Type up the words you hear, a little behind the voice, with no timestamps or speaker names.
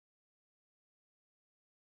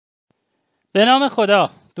به نام خدا.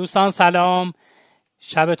 دوستان سلام،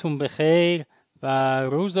 شبتون بخیر و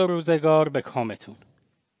روز و روزگار به کامتون.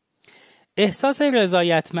 احساس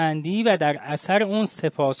رضایتمندی و در اثر اون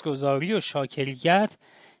سپاسگزاری و شاکریت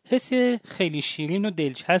حس خیلی شیرین و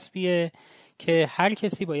دلچسبیه که هر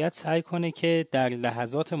کسی باید سعی کنه که در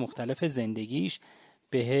لحظات مختلف زندگیش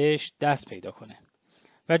بهش دست پیدا کنه.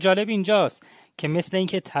 و جالب اینجاست که مثل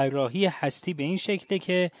اینکه طراحی هستی به این شکله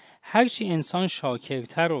که هرچی انسان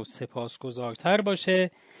شاکرتر و سپاسگزارتر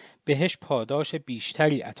باشه بهش پاداش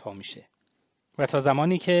بیشتری عطا میشه و تا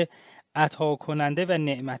زمانی که عطا کننده و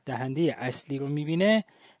نعمت دهنده اصلی رو میبینه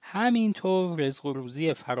همینطور رزق و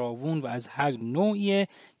روزی فراوون و از هر نوعیه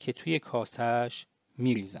که توی کاسش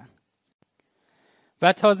میریزن.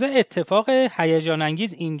 و تازه اتفاق هیجان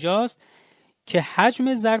انگیز اینجاست که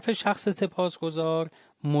حجم ظرف شخص سپاسگزار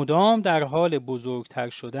مدام در حال بزرگتر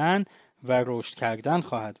شدن و رشد کردن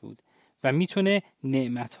خواهد بود و میتونه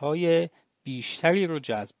نعمتهای بیشتری رو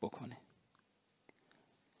جذب بکنه.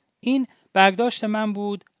 این برداشت من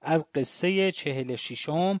بود از قصه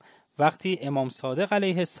 46م وقتی امام صادق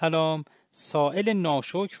علیه السلام سائل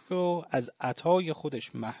ناشکر رو از عطای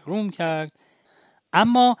خودش محروم کرد،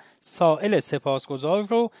 اما سائل سپاسگزار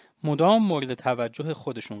رو مدام مورد توجه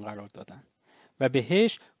خودشون قرار دادن و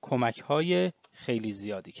بهش کمک‌های خیلی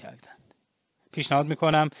زیادی کردند. پیشنهاد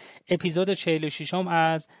میکنم اپیزود 46م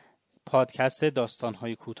از پادکست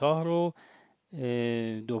داستان‌های کوتاه رو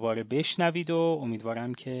دوباره بشنوید و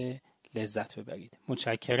امیدوارم که لذت ببرید.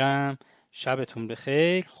 متشکرم. شبتون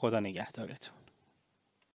بخیر. خدا نگهدارتون.